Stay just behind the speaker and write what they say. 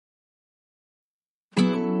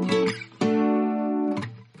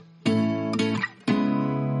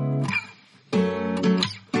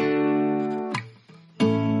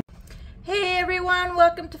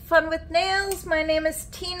welcome to Fun with Nails. My name is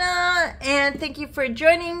Tina and thank you for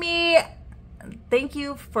joining me. Thank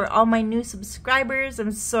you for all my new subscribers.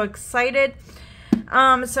 I'm so excited.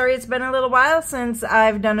 Sorry it's been a little while since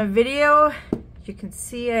I've done a video. You can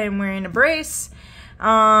see I'm wearing a brace.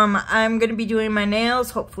 I'm going to be doing my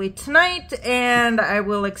nails hopefully tonight, and I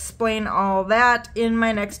will explain all that in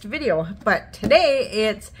my next video. But today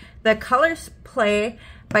it's the Colors Play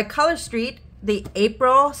by Color Street, the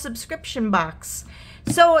April subscription box.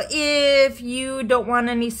 So if you don't want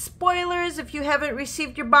any spoilers, if you haven't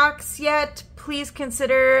received your box yet, please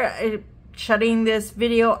consider shutting this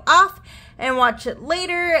video off and watch it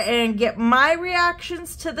later and get my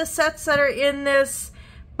reactions to the sets that are in this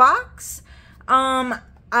box.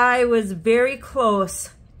 I was very close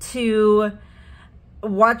to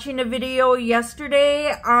watching a video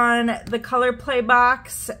yesterday on the Color Play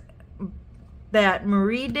box that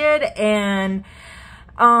Marie did, and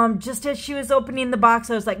just as she was opening the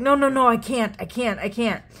box, I was like, no, I can't.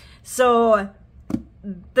 So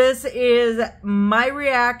this is my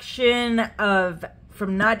reaction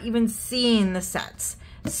from not even seeing the sets.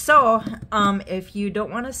 So, if you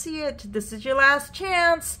don't want to see it, this is your last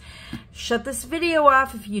chance. Shut this video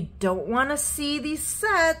off if you don't want to see these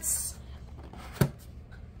sets.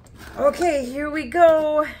 Okay, here we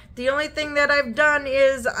go. The only thing that I've done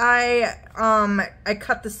is I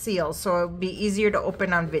cut the seal so it'll be easier to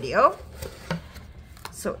open on video.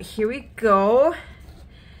 So here we go.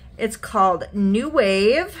 It's called New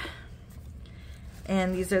Wave.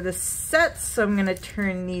 And these are the sets, so I'm going to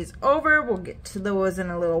turn these over. We'll get to those in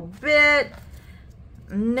a little bit.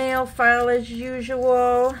 Nail file as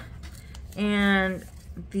usual. And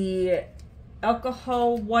the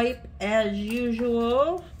alcohol wipe as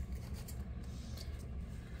usual.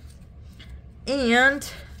 And,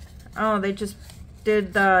 oh, they just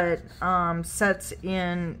did the sets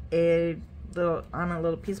in on a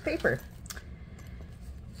little piece of paper.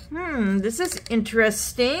 This is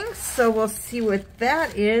interesting. So we'll see what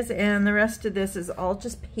that is, and the rest of this is all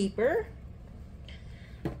just paper.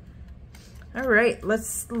 All right,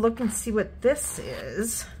 let's look and see what this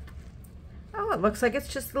is. Oh, it looks like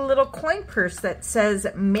it's just a little coin purse that says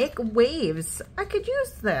 "Make Waves." I could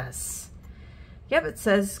use this. Yep, it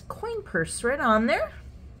says coin purse right on there.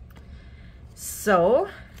 So,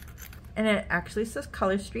 and it actually says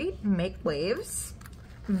Color Street, Make Waves.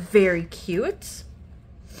 Very cute.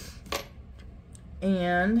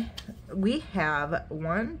 And we have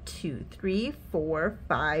 1, 2, 3, 4,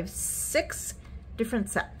 5, 6 different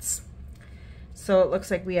sets. So it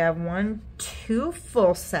looks like we have 2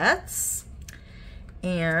 full sets,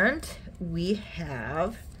 and we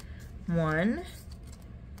have 1,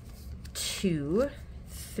 2,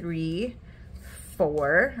 3,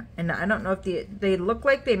 4, and I don't know if they look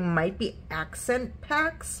like they might be accent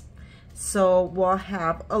packs. So we'll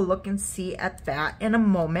have a look and see at that in a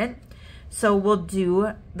moment. So we'll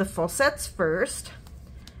do the full sets first.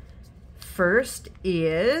 First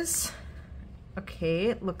is, okay,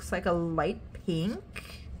 it looks like a light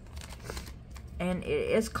pink, and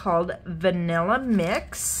it is called Vanilla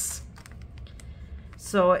Mix.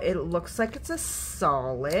 So it looks like it's a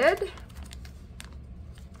solid.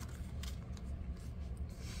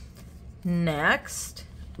 Next,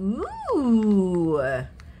 ooh,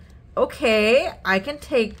 okay, I can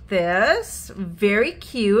take this. Very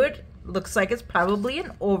cute. Looks like it's probably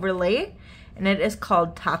an overlay, and it is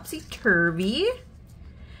called Topsy Turvy.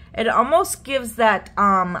 It almost gives that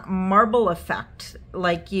marble effect,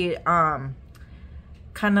 like you kind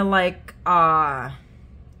of like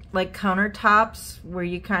countertops, where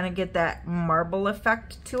you kind of get that marble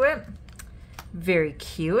effect to it. Very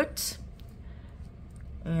cute.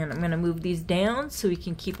 And I'm going to move these down so we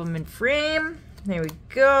can keep them in frame. There we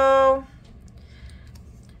go.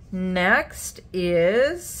 Next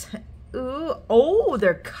is, ooh, oh,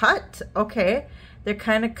 they're cut. Okay. They're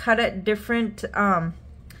kind of cut at different, I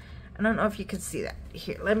don't know if you can see that.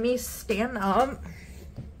 Here, let me stand up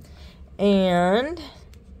and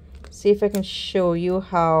see if I can show you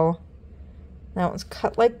how that one's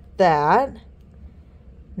cut like that.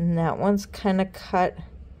 And that one's kind of cut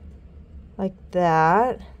like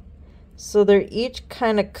that. So they're each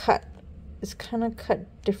kind of cut, it's kind of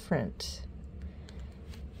cut different.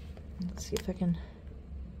 Let's see if I can,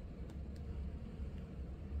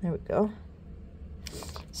 there we go.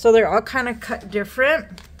 So they're all kind of cut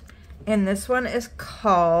different. And this one is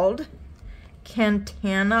called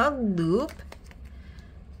Cantana Loop.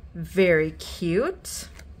 Very cute.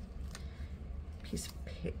 Piece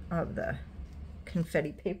of the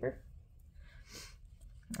confetti paper.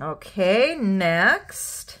 Okay,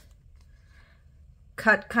 next.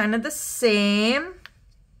 Cut kind of the same.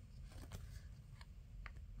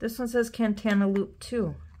 This one says Cantana Loop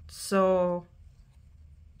too. So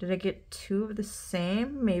did I get two of the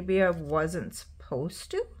same? Maybe I wasn't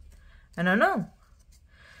supposed to. I don't know.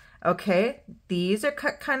 Okay, these are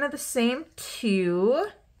cut kind of the same too.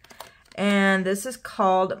 And this is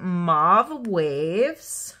called Mauve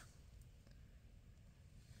Waves.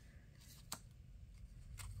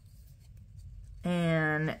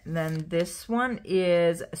 And then this one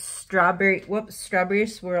is strawberry, whoops, strawberry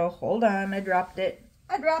swirl. Hold on, I dropped it.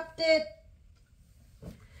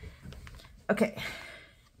 Okay,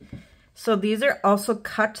 so these are also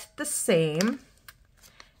cut the same.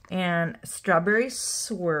 And strawberry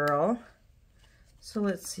swirl. So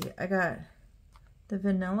let's see, I got the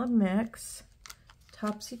vanilla mix,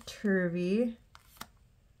 topsy-turvy.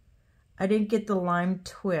 I didn't get the lime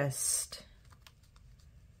twist.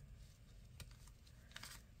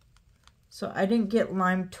 So I didn't get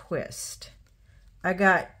lime twist. I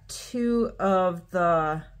got two of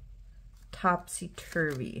the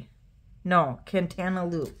topsy-turvy. No, Cantana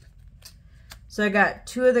Loop. So I got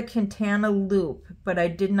two of the Cantana Loop, but I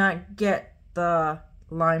did not get the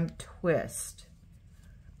lime twist.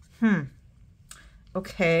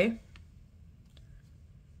 Okay.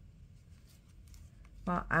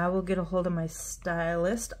 Well, I will get a hold of my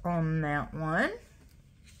stylist on that one.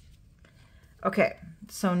 Okay,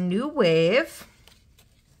 so new wave.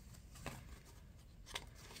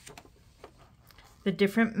 The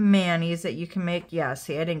different manis that you can make. Yeah,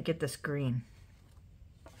 see, I didn't get this green.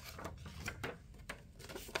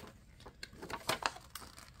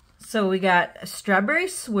 So we got a strawberry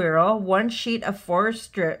swirl, 1 sheet of 4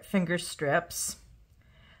 finger strips.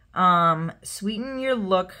 Sweeten your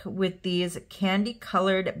look with these candy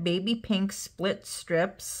colored baby pink split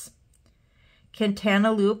strips.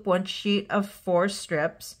 Cantana Loop, 1 sheet of 4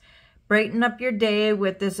 strips. Brighten up your day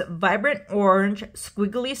with this vibrant orange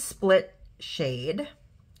squiggly split shade.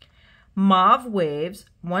 Mauve Waves,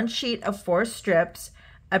 1 sheet of 4 strips.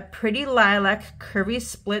 A pretty lilac curvy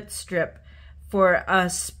split strip for a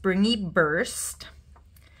springy burst.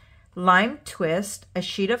 Lime Twist, a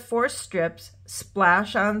sheet of 4 strips.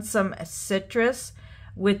 Splash on some citrus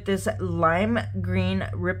with this lime green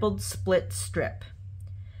rippled split strip.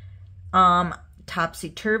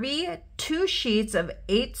 Topsy-turvy, 2 sheets of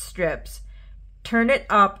 8 strips. Turn it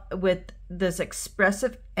up with this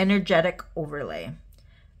expressive energetic overlay.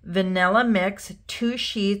 Vanilla Mix, 2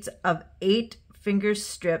 sheets of 8 finger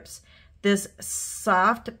strips. This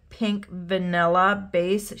soft pink vanilla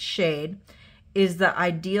base shade is the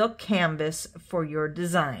ideal canvas for your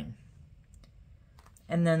design.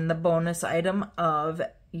 And then the bonus item of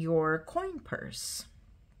your coin purse.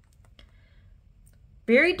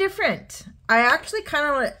 Very different. I actually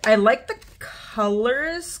I like the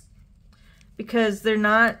colors because they're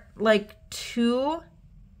not like too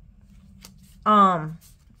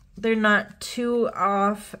they're not too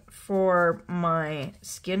off for my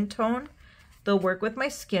skin tone. They'll work with my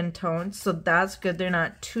skin tone, so that's good. They're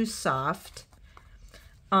not too soft.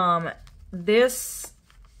 The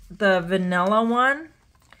vanilla one,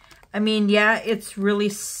 I mean, yeah, it's really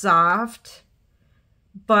soft,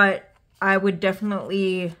 but I would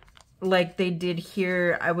definitely, like they did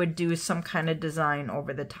here, I would do some kind of design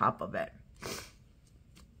over the top of it.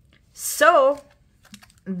 So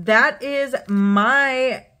that is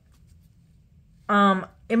my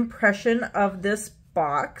impression of this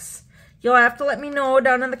box. You'll have to let me know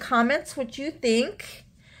down in the comments what you think.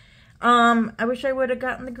 I wish I would have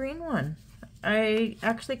gotten the green one. I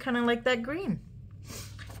actually kind of like that green.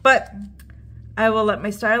 But I will let my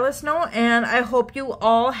stylist know, and I hope you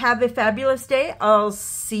all have a fabulous day. I'll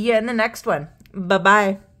see you in the next one.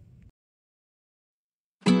 Bye-bye.